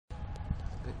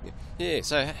Yeah,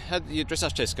 so how did your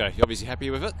dressage test go? You're obviously happy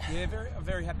with it? Yeah,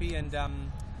 very happy, and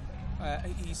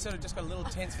he sort of just got a little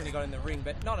tense when he got in the ring,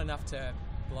 but not enough to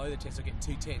blow the test or get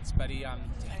too tense. But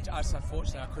just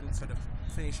unfortunately, I couldn't sort of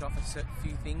finish off a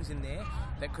few things in there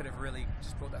that could have really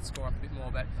just brought that score up a bit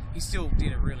more. But he still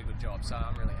did a really good job, so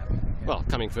I'm really happy. Yeah. Well,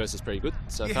 coming first is pretty good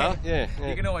so far. Yeah.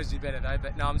 You can always do better though,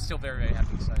 but no, I'm still very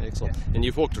happy. So, excellent. Yeah. And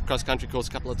you've walked a cross-country course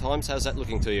a couple of times. How's that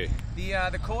looking to you?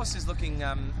 The course is looking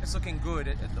it's looking good.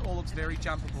 It all looks very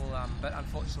jumpable, but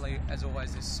unfortunately, as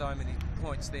always, there's so many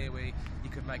points there where you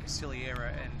could make a silly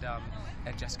error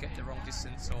and just get the wrong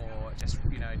distance, or just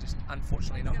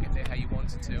unfortunately not get there how you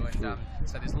wanted to. And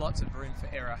so there's lots of room for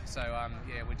error. So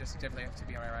yeah, we just definitely have to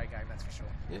be on our A game, that's for sure.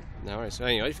 Yeah, no worries. So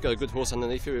anyway, you've got a good horse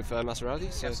underneath you with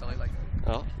Maserati. So absolutely.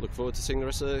 I'll look forward to seeing the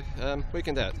rest of the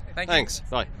weekend out. Thanks.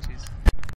 Bye. Cheers.